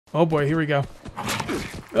Oh boy, here we go.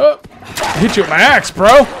 Oh, I hit you with my axe,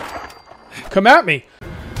 bro. Come at me.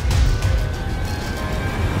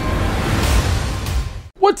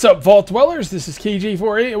 What's up, Vault Dwellers? This is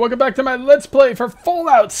KG48, and welcome back to my Let's Play for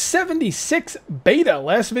Fallout 76 Beta.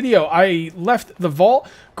 Last video, I left the vault,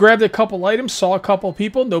 grabbed a couple items, saw a couple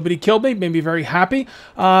people, nobody killed me, made me very happy.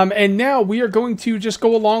 And now we are going to just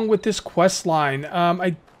go along with this quest line.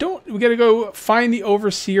 We gotta go find the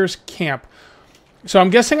Overseer's camp. So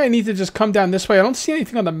I'm guessing I need to just come down this way. I don't see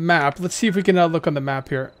anything on the map. Let's see if we can look on the map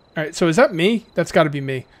here. All right, so is that me? That's got to be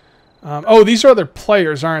me. Oh, these are other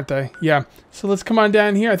players, aren't they? Yeah. So let's come on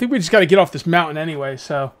down here. I think we just got to get off this mountain anyway,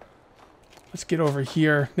 so let's get over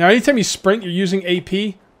here. Now, anytime you sprint, you're using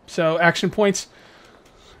AP, so action points.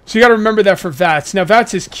 So you got to remember that for VATS. Now,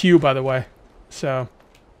 VATS is Q, by the way. So,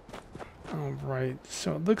 all right.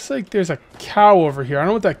 So it looks like there's a cow over here. I don't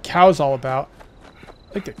know what that cow's all about.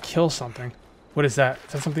 I'd like to kill something. What is that?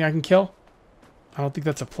 Is that something I can kill? I don't think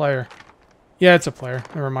that's a player. Yeah, it's a player.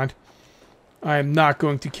 Never mind. I am not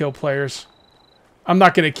going to kill players. I'm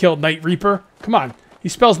not going to kill Night Reaper. Come on. He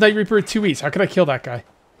spells Night Reaper with 2 E's. How can I kill that guy?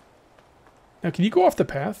 Now, can you go off the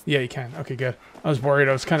path? Yeah, you can. Okay, good. I was worried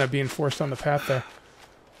I was kind of being forced on the path there.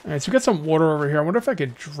 All right, so we got some water over here. I wonder if I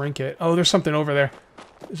could drink it. Oh, there's something over there.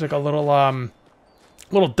 There's like a little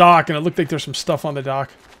dock, and it looked like there's some stuff on the dock.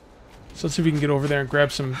 So let's see if we can get over there and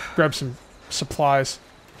grab some supplies.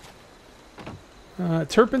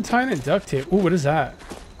 Turpentine and duct tape. Ooh, what is that?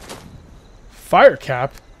 Fire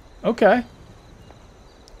cap. Okay.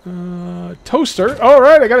 Toaster. All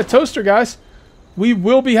right, I got a toaster, guys. We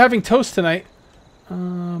will be having toast tonight.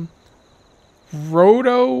 Rhododendron,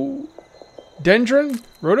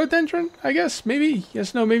 I guess. Maybe.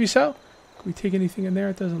 Yes, no, maybe so. Can we take anything in there?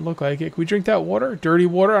 It doesn't look like it. Can we drink that water? Dirty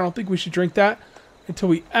water. I don't think we should drink that until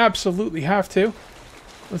we absolutely have to.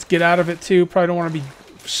 Let's get out of it, too. Probably don't want to be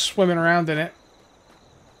swimming around in it.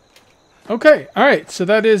 Okay. All right. So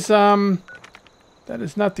that is not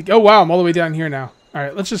the... Oh, wow. I'm all the way down here now. All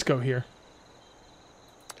right. Let's just go here.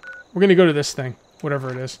 We're going to go to this thing. Whatever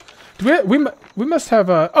it is. We must have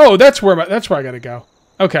a... Oh, that's where I got to go.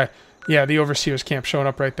 Okay. Yeah, the Overseer's camp showing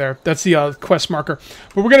up right there. That's the quest marker.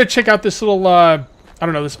 But we're going to check out this little... I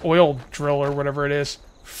don't know, this oil drill or whatever it is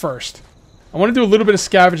first. I want to do a little bit of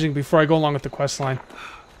scavenging before I go along with the quest line.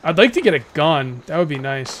 I'd like to get a gun. That would be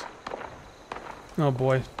nice. Oh,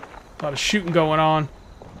 boy. A lot of shooting going on.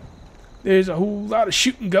 There's a whole lot of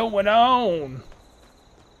shooting going on.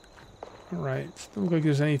 Alright. Doesn't look like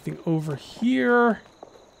there's anything over here.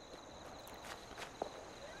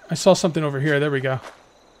 I saw something over here. There we go.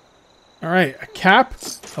 Alright. A cap,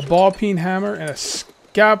 a ball-peen hammer, and a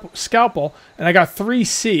scalpel. And I got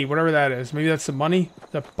 3C, whatever that is. Maybe that's the money?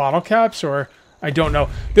 The bottle caps? Or... I don't know.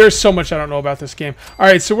 There's so much I don't know about this game.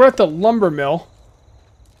 Alright, so we're at the lumber mill.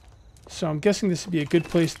 So I'm guessing this would be a good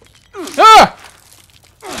place... Ah!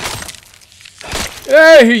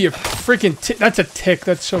 Hey, you freaking tick. That's a tick.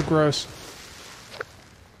 That's so gross.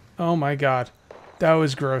 Oh my god. That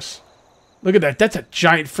was gross. Look at that. That's a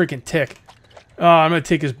giant freaking tick. Oh, I'm going to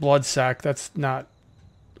take his blood sack. That's not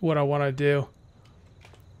what I want to do.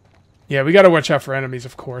 Yeah, we got to watch out for enemies,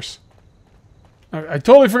 of course. I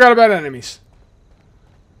totally forgot about enemies.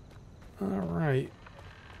 Alright.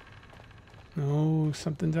 Oh,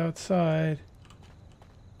 something's outside.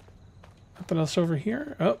 Nothing else over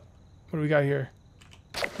here? Oh, what do we got here?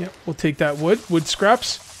 Yep, we'll take that wood. Wood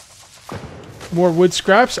scraps. More wood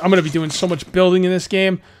scraps. I'm going to be doing so much building in this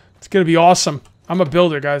game. It's going to be awesome. I'm a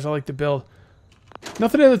builder, guys. I like to build.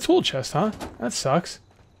 Nothing in the tool chest, huh? That sucks.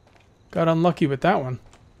 Got unlucky with that one.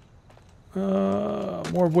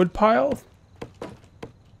 More wood pile.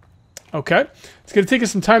 Okay. It's going to take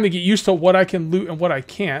us some time to get used to what I can loot and what I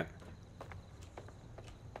can't.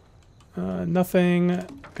 Nothing.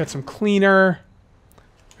 Got some cleaner.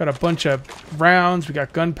 Got a bunch of rounds. We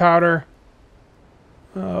got gunpowder.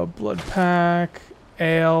 Blood pack.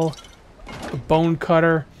 Ale. A bone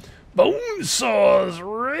cutter. Bone saws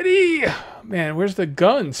ready. Man, where's the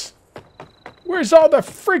guns? Where's all the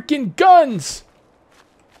freaking guns?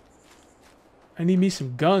 I need me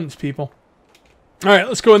some guns, people. All right,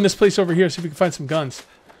 let's go in this place over here, see if we can find some guns.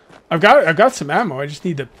 I've got some ammo. I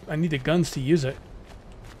need the guns to use it.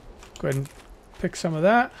 Go ahead and pick some of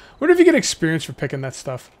that. I wonder if you get experience for picking that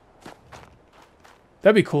stuff.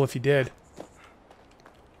 That'd be cool if you did.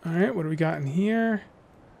 All right, what do we got in here?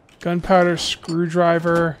 Gunpowder,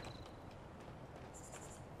 screwdriver.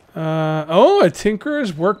 Oh, a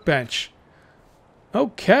tinkerer's workbench.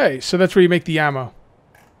 Okay, so that's where you make the ammo.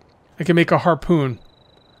 I can make a harpoon.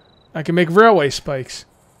 I can make railway spikes.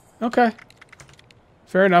 Okay.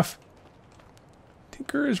 Fair enough.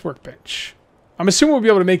 Tinkerer's workbench. I'm assuming we'll be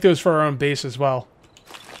able to make those for our own base as well.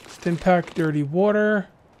 Stim pack, dirty water.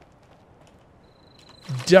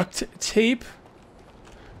 Duct tape.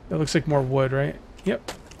 That looks like more wood, right?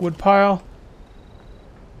 Yep. Wood pile.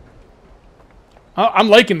 I'm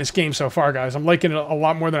liking this game so far, guys. I'm liking it a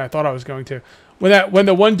lot more than I thought I was going to. When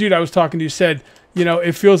the one dude I was talking to said, you know,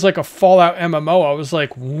 it feels like a Fallout MMO, I was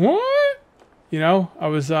like, what? You know, I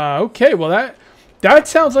was, okay, well, that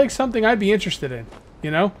sounds like something I'd be interested in, you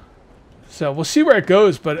know? So we'll see where it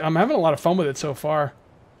goes, but I'm having a lot of fun with it so far.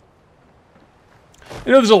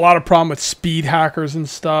 You know, there's a lot of problem with speed hackers and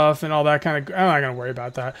stuff and all that kind of... I'm not going to worry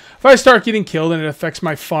about that. If I start getting killed and it affects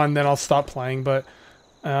my fun, then I'll stop playing, but...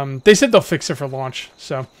 they said they'll fix it for launch,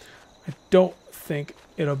 so I don't think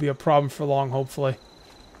it'll be a problem for long, hopefully.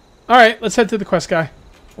 Alright, let's head to the quest guy.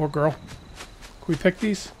 Or girl. Can we pick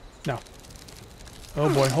these? No.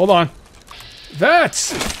 Oh boy, hold on.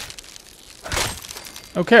 VATS!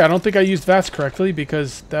 Okay, I don't think I used VATS correctly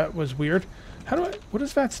because that was weird. What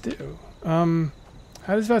does VATS do?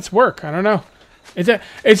 How does VATS work? I don't know.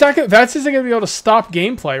 VATS isn't going to be able to stop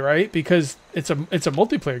gameplay, right? Because it's a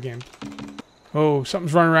multiplayer game. Oh,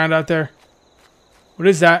 something's running around out there. What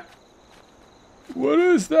is that? What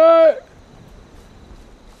is that?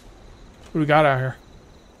 What do we got out here?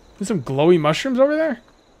 There's some glowy mushrooms over there?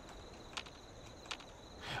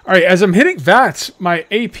 Alright, as I'm hitting VATS, my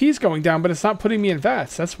AP is going down, but it's not putting me in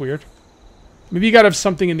VATS. That's weird. Maybe you gotta have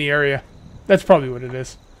something in the area. That's probably what it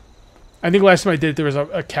is. I think last time I did it, there was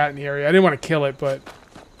a cat in the area. I didn't want to kill it, but...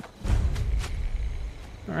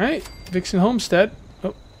 Alright, Vixen Homestead.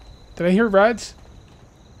 Oh, did I hear rides?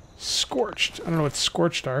 Scorched. I don't know what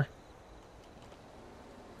scorched are.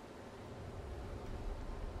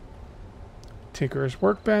 Tinker's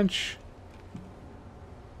Workbench.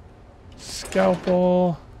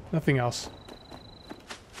 Scalpel. Nothing else.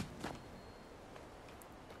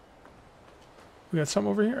 We got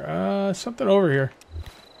something over here? Something over here.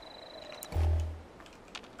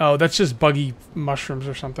 Oh, that's just buggy mushrooms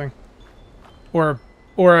or something. Or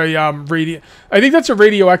a radio... I think that's a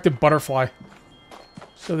radioactive butterfly.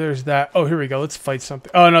 So there's that. Oh, here we go. Let's fight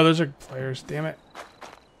something. Oh, no, those are players. Damn it.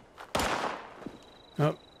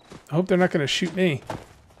 Oh, I hope they're not going to shoot me.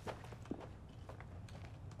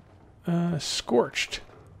 Scorched.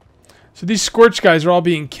 So these scorched guys are all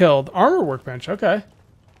being killed. Armor workbench. Okay.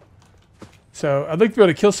 So I'd like to be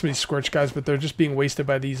able to kill some of these scorched guys, but they're just being wasted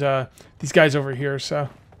by these guys over here. So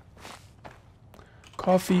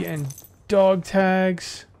coffee and dog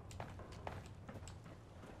tags.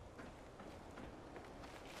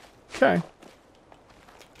 Okay.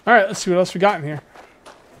 All right. Let's see what else we got in here.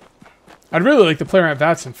 I'd really like to play around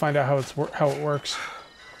VATS and find out how it works.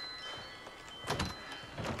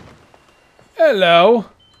 Hello.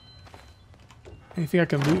 Anything I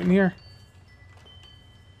can loot in here?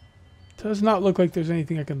 Does not look like there's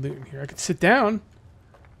anything I can loot in here. I could sit down.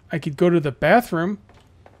 I could go to the bathroom.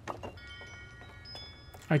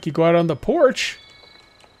 I could go out on the porch.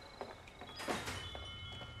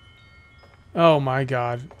 Oh my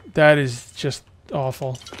god. That is just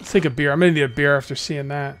awful. Let's take a beer. I'm going to need a beer after seeing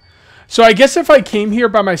that. So I guess if I came here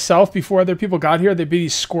by myself before other people got here, they'd be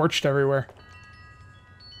scorched everywhere.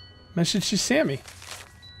 Message to Sammy.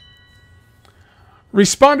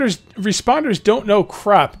 Responders don't know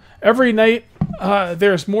crap. Every night,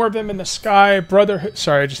 there's more of them in the sky. Brotherhood...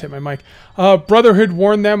 Sorry, I just hit my mic. Brotherhood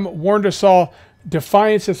warned us all.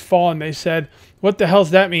 Defiance has fallen, they said. What the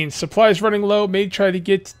hell's that mean? Supplies running low. May try to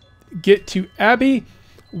get to Abbey.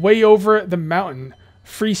 Way over the mountain.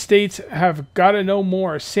 Free states have got to know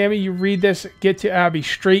more. Sammy, you read this. Get to Abbey.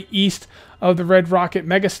 Straight east of the Red Rocket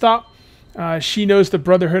megastop. She knows the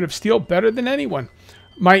Brotherhood of Steel better than anyone.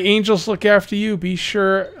 My angels look after you. Be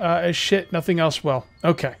sure as shit nothing else will.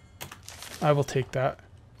 Okay. I will take that.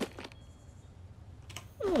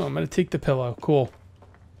 Oh, I'm going to take the pillow. Cool.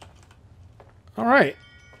 Alright.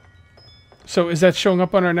 So is that showing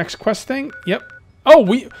up on our next quest thing? Yep. Oh,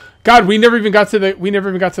 we never even got to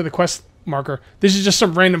the quest marker. This is just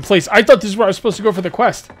some random place. I thought this is where I was supposed to go for the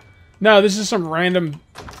quest. No, this is some random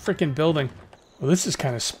freaking building. Well, this is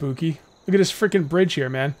kind of spooky. Look at this freaking bridge here,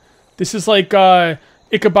 man. This is like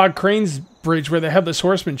Ichabod Crane's bridge where the Headless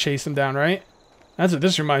Horseman chased him down, right? That's what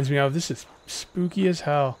this reminds me of. This is spooky as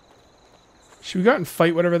hell. Should we go out and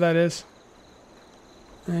fight whatever that is?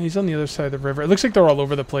 He's on the other side of the river. It looks like they're all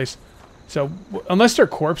over the place. So, unless they're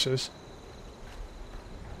corpses.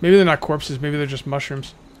 Maybe they're not corpses. Maybe they're just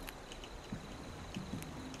mushrooms.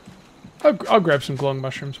 I'll grab some glowing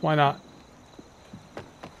mushrooms. Why not?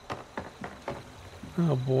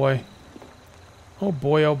 Oh, boy. Oh,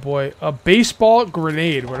 boy, oh, boy. A baseball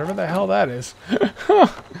grenade. Whatever the hell that is.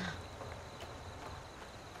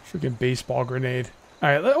 Freaking baseball grenade.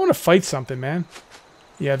 Alright, I want to fight something, man.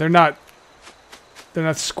 Yeah, they're not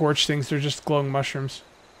scorched things, they're just glowing mushrooms.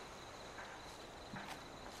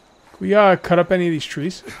 Can we cut up any of these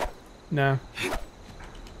trees? No.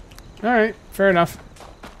 Alright, fair enough.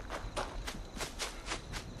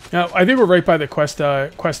 No, I think we're right by the quest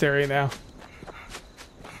area now.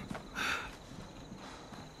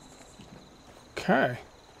 Okay.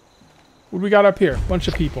 What do we got up here? Bunch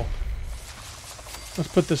of people.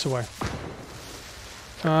 Let's put this away.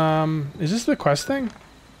 Is this the quest thing?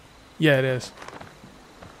 Yeah, it is.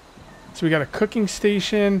 So we got a cooking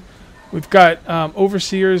station. We've got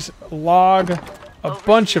overseer's log, a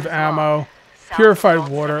bunch of ammo, purified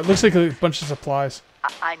water. It looks like a bunch of supplies.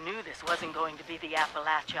 I knew this wasn't going to be the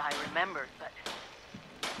Appalachia I remembered, but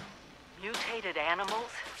mutated animals,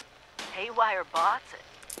 haywire bots,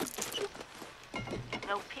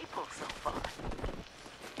 no people so far.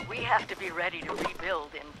 We have to be ready to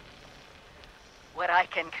rebuild in what I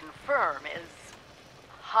can confirm is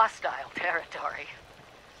hostile territory.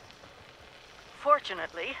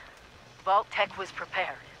 Fortunately, Vault Tech was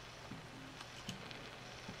prepared.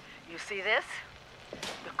 You see this?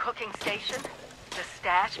 The cooking station, the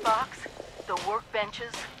stash box, the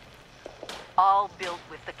workbenches, all built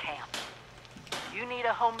with the camp. You need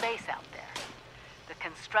a home base out there. The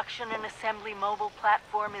construction and assembly mobile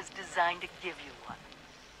platform is designed to give you one.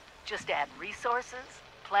 Just add resources,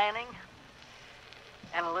 planning,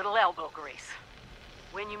 and a little elbow grease.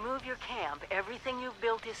 When you move your camp, everything you've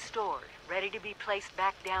built is stored, ready to be placed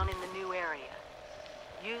back down in the new area.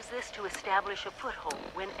 Use this to establish a foothold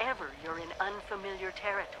whenever you're in unfamiliar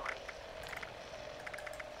territory.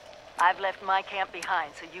 I've left my camp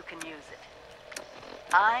behind so you can use it.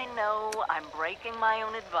 I know I'm breaking my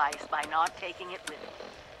own advice by not taking it with me.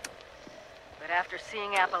 But after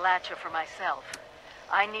seeing Appalachia for myself,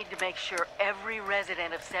 I need to make sure every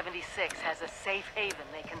resident of 76 has a safe haven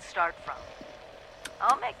they can start from.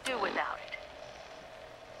 I'll make do without it.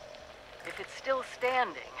 If it's still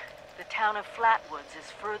standing, the town of Flatwoods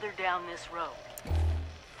is further down this road.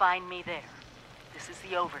 Find me there. This is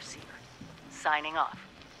the Overseer, signing off.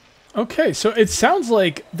 Okay, so it sounds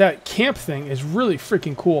like that camp thing is really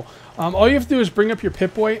freaking cool. All you have to do is bring up your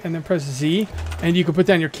Pip-Boy and then press Z, and you can put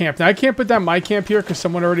down your camp. Now, I can't put down my camp here because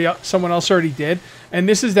someone else already did. And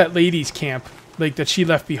this is that lady's camp, like that she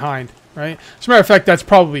left behind, right? As a matter of fact, that's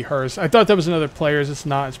probably hers. I thought that was another player's. It's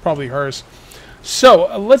not. It's probably hers.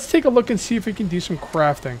 So let's take a look and see if we can do some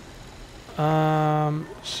crafting.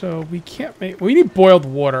 So we can't make. We need boiled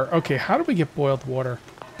water. Okay, how do we get boiled water?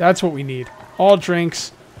 That's what we need. All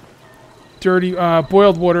drinks. Dirty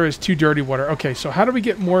boiled water is too dirty water. Okay, so how do we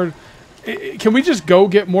get more? Can we just go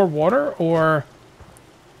get more water, or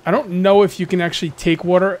I don't know if you can actually take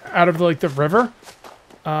water out of like the river.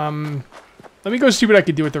 Let me go see what I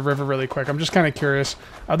could do with the river really quick. I'm just kind of curious.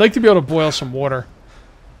 I'd like to be able to boil some water.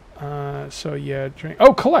 So yeah, drink.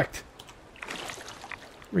 Oh, collect.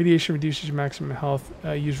 Radiation reduces your maximum health.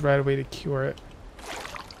 Use right away to cure it.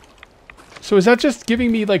 So is that just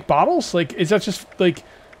giving me like bottles? Like, is that just like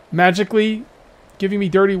magically giving me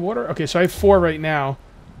dirty water? Okay, so I have 4 right now.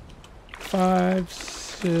 5,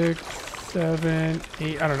 6, 7,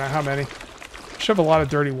 8. I don't know how many. I should have a lot of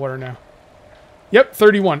dirty water now. Yep,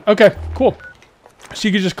 31. Okay, cool. So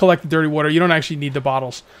you can just collect the dirty water. You don't actually need the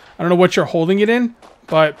bottles. I don't know what you're holding it in,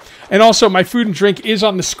 but... And also, my food and drink is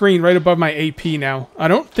on the screen right above my AP now. I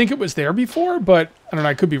don't think it was there before, but I don't know.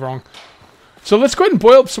 I could be wrong. So let's go ahead and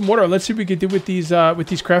boil up some water. Let's see what we can do with these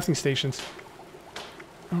crafting stations.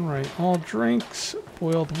 All right, all drinks,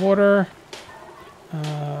 boiled water,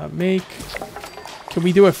 make. Can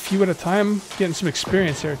we do a few at a time? Getting some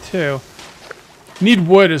experience there too. Need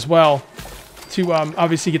wood as well to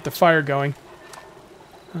obviously get the fire going.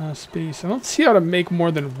 Space. I don't see how to make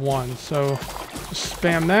more than one, so just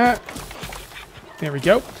spam that. There we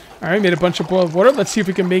go. All right, made a bunch of boiled water. Let's see if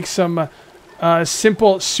we can make some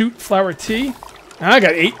simple suit flour tea. I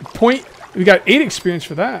got 8 point. We got 8 experience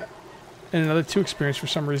for that. And another 2 experience for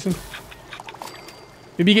some reason.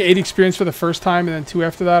 Maybe you get 8 experience for the first time and then 2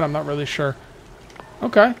 after that. I'm not really sure.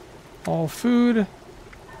 Okay. All food.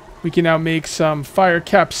 We can now make some fire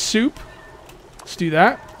cap soup. Let's do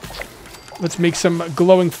that. Let's make some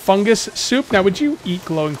glowing fungus soup. Now, would you eat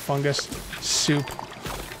glowing fungus soup?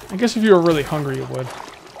 I guess if you were really hungry, you would.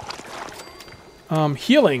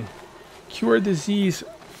 Healing. Cure disease.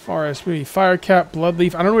 Forest. Maybe fire cap,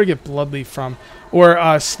 bloodleaf. I don't know where to get bloodleaf from. Or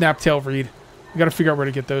snaptail reed. We got to figure out where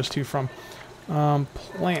to get those 2 from.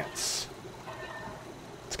 Plants.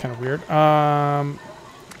 It's kind of weird.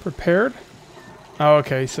 Prepared. Oh,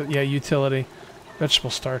 okay. So yeah, utility. Vegetable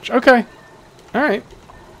starch. Okay. All right.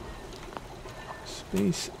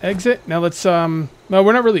 Space. Exit. Now let's, well,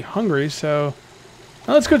 we're not really hungry, so...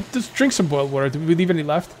 Now let's go, let's drink some boiled water. Did we leave any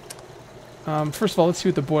left? First of all, let's see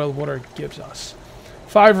what the boiled water gives us.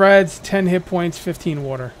 5 reds, 10 hit points, 15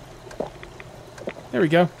 water. There we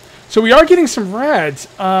go. So we are getting some rads.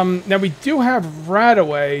 Now we do have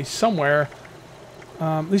Radaway somewhere.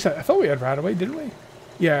 At least I thought we had Radaway, didn't we?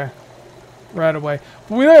 Yeah, Radaway.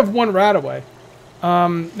 But we only have 1 Radaway.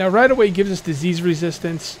 Now Radaway gives us disease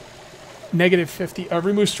resistance. Negative 50.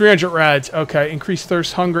 Removes 300 rads. Okay, increased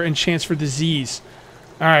thirst, hunger, and chance for disease.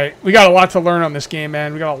 Alright, we got a lot to learn on this game,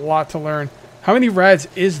 man. We got a lot to learn. How many rads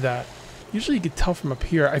is that? Usually you can tell from up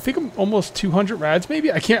here. I think I'm almost 200 rads,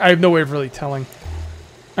 maybe? I have no way of really telling.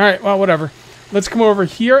 Alright, well, whatever. Let's come over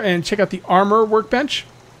here and check out the armor workbench.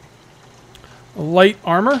 Light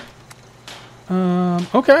armor.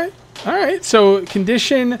 Okay. Alright, so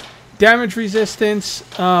condition, damage resistance,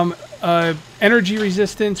 energy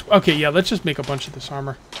resistance. Okay, yeah, let's just make a bunch of this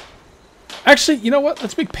armor. Actually, you know what?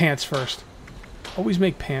 Let's make pants first. Always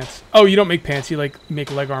make pants. Oh, you don't make pants. You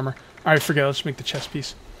make leg armor. All right, forget it. Let's just make the chest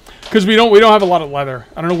piece. Because we don't have a lot of leather.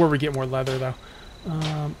 I don't know where we get more leather though.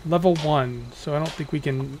 Level 1. So I don't think we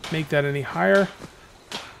can make that any higher.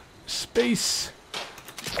 Space.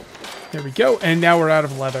 There we go. And now we're out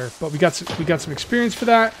of leather. But we got some experience for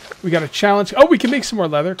that. We got a challenge. Oh, we can make some more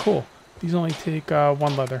leather. Cool. These only take 1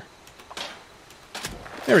 leather.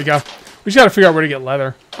 There we go. We just got to figure out where to get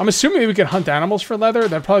leather. I'm assuming we can hunt animals for leather.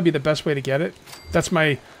 That'd probably be the best way to get it. That's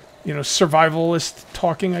my, you know, survivalist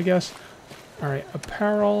talking, I guess. All right,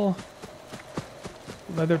 apparel,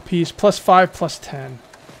 leather piece, +5, +10.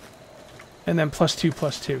 And then +2,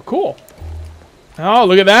 +2. Cool. Oh,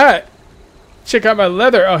 look at that. Check out my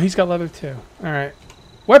leather. Oh, he's got leather too. All right.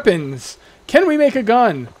 Weapons. Can we make a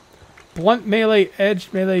gun? Blunt melee,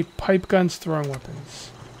 edged melee, pipe guns, throwing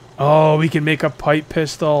weapons. Oh, we can make a pipe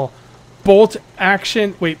pistol. Bolt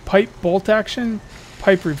action. Wait, pipe bolt action,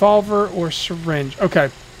 pipe revolver, or syringe.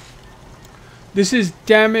 Okay. This is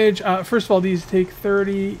damage. First of all, these take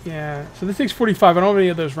 30. Yeah. So this takes 45. I don't have any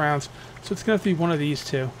of those rounds. So it's going to have to be one of these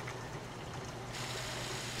two.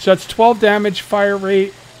 So that's 12 damage, fire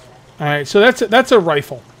rate. All right. So that's a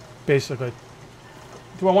rifle, basically.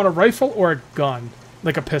 Do I want a rifle or a gun?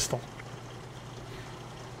 Like a pistol?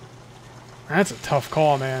 That's a tough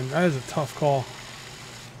call, man. That is a tough call.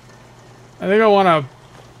 I think I want to...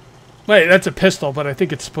 Wait, that's a pistol, but I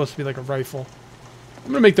think it's supposed to be like a rifle.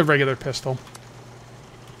 I'm going to make the regular pistol.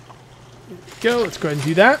 There we go. Let's go ahead and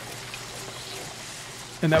do that.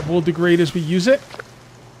 And that will degrade as we use it.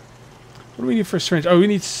 What do we need for a syringe? Oh, we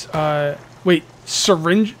need... wait,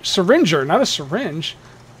 syringe... Syringer, not a syringe.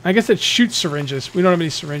 I guess it shoots syringes. We don't have any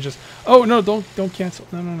syringes. Oh, no, don't cancel.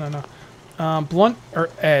 No. Blunt or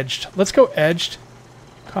edged? Let's go edged.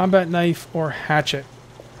 Combat knife or hatchet.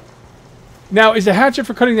 Now, is a hatchet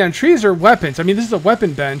for cutting down trees or weapons? I mean, this is a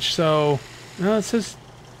weapon bench, so... No, it says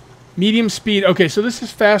medium speed. Okay, so this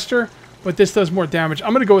is faster, but this does more damage. I'm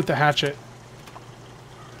going to go with the hatchet.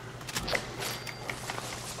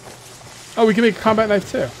 Oh, we can make a combat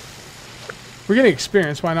knife, too. We're getting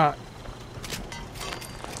experience. Why not?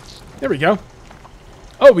 There we go.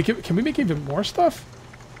 Oh, can we make even more stuff?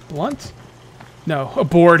 Blunt? No, a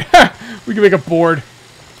board. We can make a board.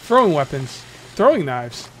 Throwing weapons. Throwing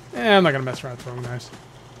knives. I'm not going to mess around with throwing knives.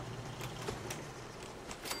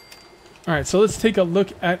 Alright, so let's take a look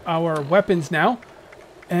at our weapons now.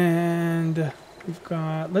 And we've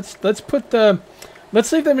got... Let's put the...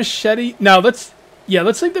 Let's leave the machete... No, let's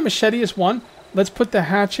leave the machete as one. Let's put the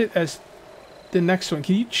hatchet as the next one.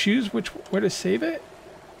 Can you choose where to save it?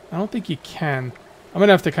 I don't think you can. I'm going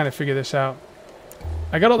to have to kind of figure this out.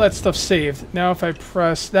 I got all that stuff saved. Now if I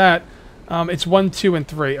press that, it's 1, 2, and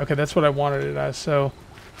 3. Okay, that's what I wanted it as. So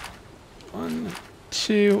 1,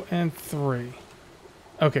 2, and 3.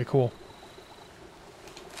 Okay, cool.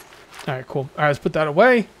 Alright, cool. Alright, let's put that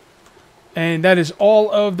away. And that is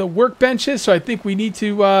all of the workbenches, so I think we need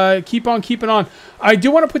to keep on keeping on. I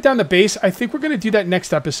do want to put down the base. I think we're going to do that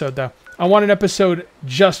next episode, though. I want an episode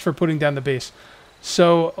just for putting down the base.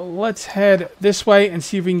 So let's head this way and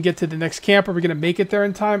see if we can get to the next camp. Are we going to make it there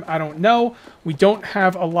in time? I don't know. We don't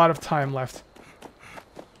have a lot of time left.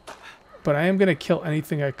 But I am going to kill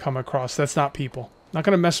anything I come across. That's not people. Not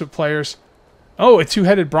going to mess with players. Oh, a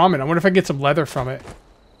two-headed Brahmin. I wonder if I can get some leather from it.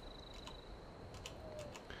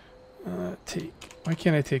 Take. Why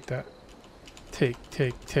can't I take that? Take.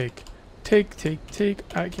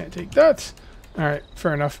 I can't take that. Alright,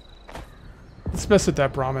 fair enough. Let's mess with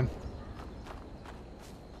that Brahmin.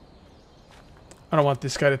 I don't want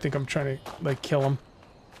this guy to think I'm trying to, like, kill him.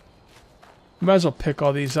 Might as well pick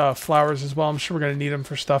all these flowers as well. I'm sure we're going to need them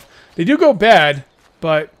for stuff. They do go bad,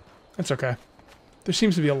 but that's okay. There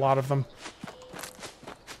seems to be a lot of them.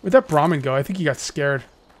 Where'd that Brahmin go? I think he got scared.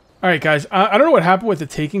 Alright, guys. I don't know what happened with the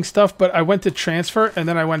taking stuff, but I went to transfer, and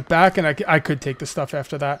then I went back, and I could take the stuff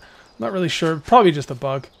after that. I'm not really sure. Probably just a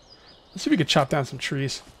bug. Let's see if we could chop down some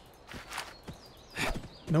trees.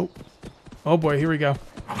 Nope. Oh, boy. Here we go.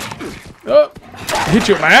 Oh! I hit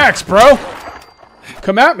you with my axe, bro!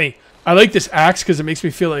 Come at me! I like this axe because it makes me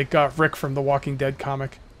feel like Rick from the Walking Dead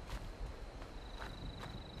comic.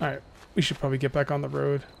 Alright. We should probably get back on the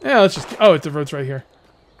road. Yeah, let's just... Oh, the road's right here.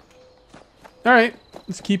 Alright.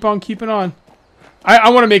 Let's keep on keeping on. I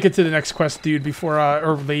want to make it to the next quest, dude, before...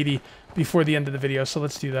 or lady, before the end of the video, so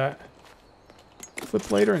let's do that.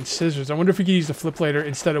 Flip lighter and scissors. I wonder if we could use the flip lighter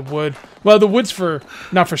instead of wood. Well, the wood's for...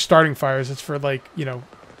 Not for starting fires. It's for, like, you know...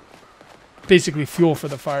 Basically fuel for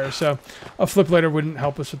the fire, so a flip lighter wouldn't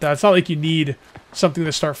help us with that. It's not like you need something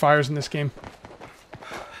to start fires in this game.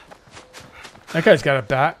 That guy's got a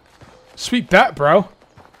bat. Sweet bat, bro.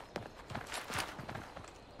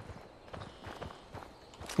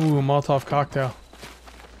 Ooh, Molotov cocktail.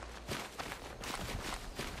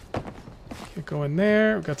 Can't go in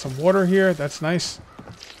there. We've got some water here. That's nice.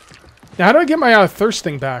 Now, how do I get my thirst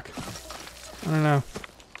thing back? I don't know.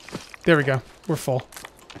 There we go. We're full.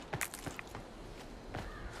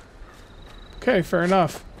 Okay, fair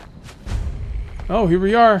enough. Oh, here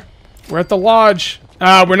we are. We're at the lodge.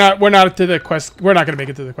 We're not to the quest. We're not gonna make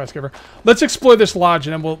it to the quest giver. Let's explore this lodge,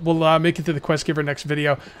 and then we'll make it to the quest giver next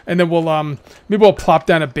video, and then we'll maybe we'll plop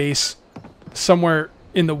down a base somewhere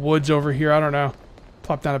in the woods over here. I don't know.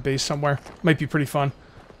 Plop down a base somewhere. Might be pretty fun.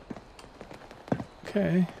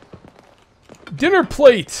 Okay. Dinner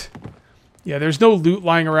plate. Yeah, there's no loot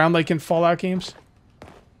lying around like in Fallout games.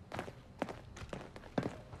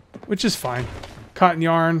 Which is fine. Cotton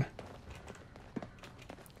yarn.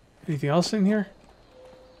 Anything else in here?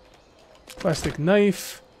 Plastic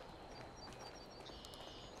knife.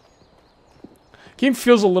 Game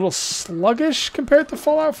feels a little sluggish compared to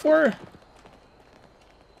Fallout 4.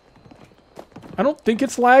 I don't think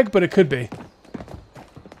it's lag, but it could be.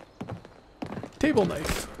 Table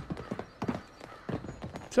knife.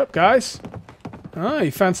 What's up, guys? Oh,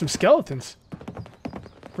 you found some skeletons.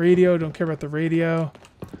 Radio, don't care about the radio.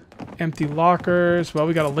 Empty lockers. Well,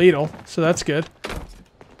 we got a ladle, so that's good.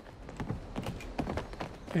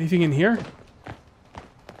 Anything in here?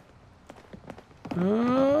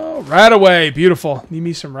 Oh, Radaway. Beautiful. Need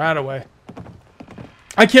me some Radaway.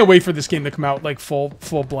 I can't wait for this game to come out like full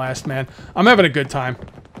blast, man. I'm having a good time.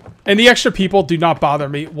 And the extra people do not bother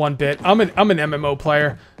me one bit. I'm an MMO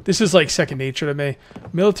player. This is like second nature to me.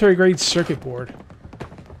 Military grade circuit board.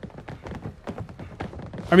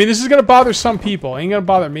 I mean, this is going to bother some people. Ain't going to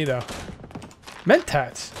bother me, though.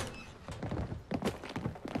 Mentats.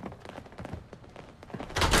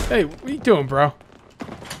 Hey, what are you doing, bro?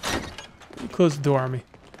 You close the door on me.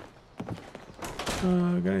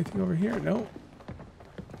 Got anything over here? No.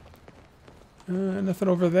 Nothing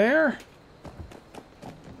over there.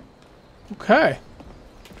 Okay.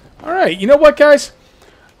 Alright, you know what, guys?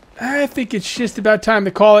 I think it's just about time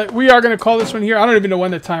to call it. We are going to call this one here. I don't even know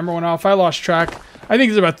when the timer went off. I lost track. I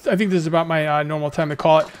think this is about my normal time to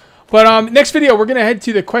call it. But next video, we're gonna head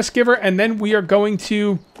to the quest giver, and then we are going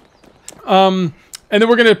to, and then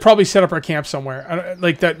we're gonna probably set up our camp somewhere,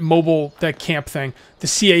 like that camp thing, the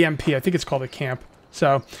C.A.M.P. I think it's called a camp.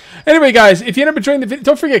 So, anyway, guys, if you end up enjoying the video,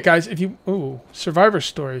 don't forget, guys, if you Survivor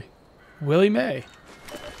Story, Willie Mae.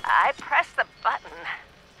 I pressed the button.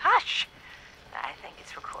 Hush. I think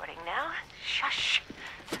it's recording now. Shush.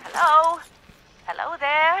 Hello. Hello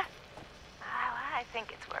there. I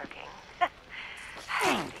think it's working. I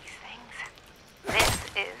hate these things.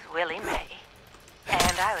 This is Willie Mae,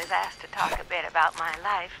 and I was asked to talk a bit about my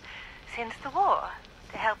life since the war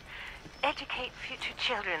to help educate future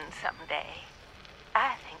children someday.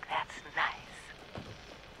 I think that's nice.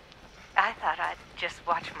 I thought I'd just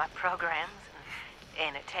watch my programs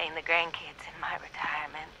and entertain the grandkids in my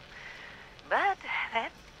retirement, but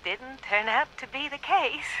that didn't turn out to be the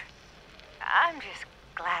case. I'm just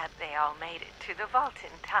glad they all made it to the vault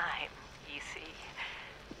in time, you see.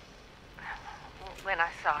 When I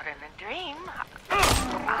saw it in a dream,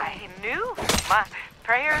 I knew my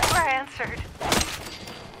prayers were answered.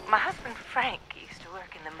 My husband Frank used to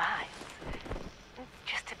work in the mines.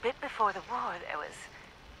 Just a bit before the war, there was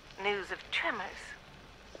news of tremors,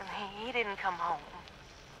 and he didn't come home.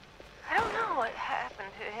 I don't know what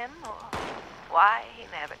happened to him or why he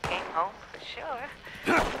never came home for sure.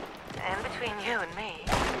 And between you and me,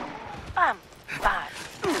 I'm fine.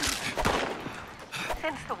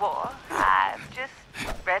 Since the war, I've just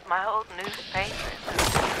read my old newspapers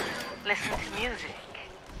and listened to music.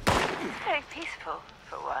 It's very peaceful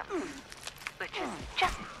for once. which is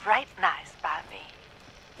just right nice by me.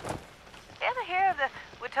 Ever hear of the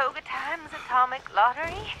Watoga Times Atomic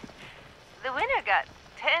Lottery? The winner got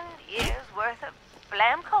 10 years worth of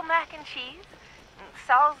Blamco mac and cheese, and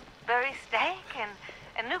Salisbury steak,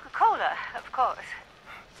 and Nuka-Cola, of course.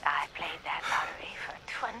 I played that lottery for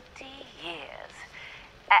 20 years,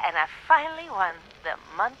 and I finally won the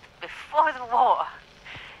month before the war.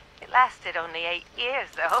 It lasted only 8 years,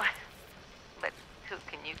 though. But who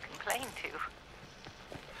can you complain to?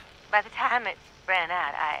 By the time it ran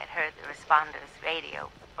out, I had heard the responders' radio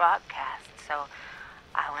broadcast, so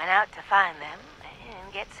I went out to find them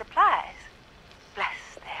and get supplies.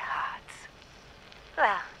 Bless their hearts.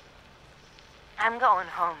 Well, I'm going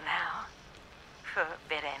home now. For a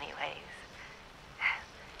bit anyways.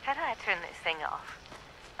 How do I turn this thing off?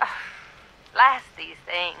 Oh, blast these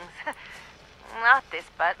things. Not this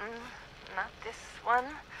button. Not this one.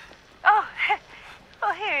 Oh,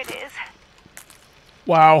 oh, here it is.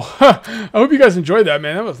 Wow. I hope you guys enjoyed that,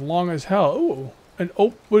 man. That was long as hell. Ooh.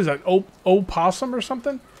 What is that? Opossum or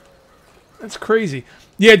something? That's crazy.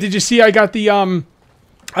 Yeah, did you see I got the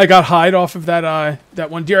I got hide off of that that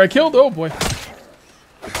one deer I killed? Oh boy.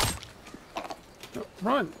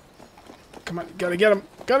 Run. Come on, gotta get him.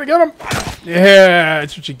 Gotta get him. Yeah,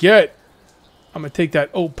 that's what you get. I'm gonna take that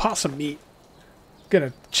opossum meat.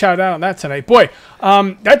 Gonna chow down on that tonight. Boy,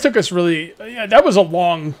 that took us really, yeah, that was a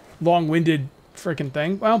long-winded freaking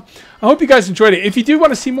thing. Well, I hope you guys enjoyed it. If you do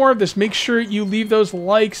want to see more of this, make sure you leave those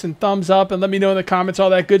likes and thumbs up and let me know in the comments, all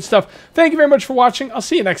that good stuff. Thank you very much for watching. I'll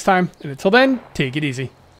see you next time. And until then, take it easy.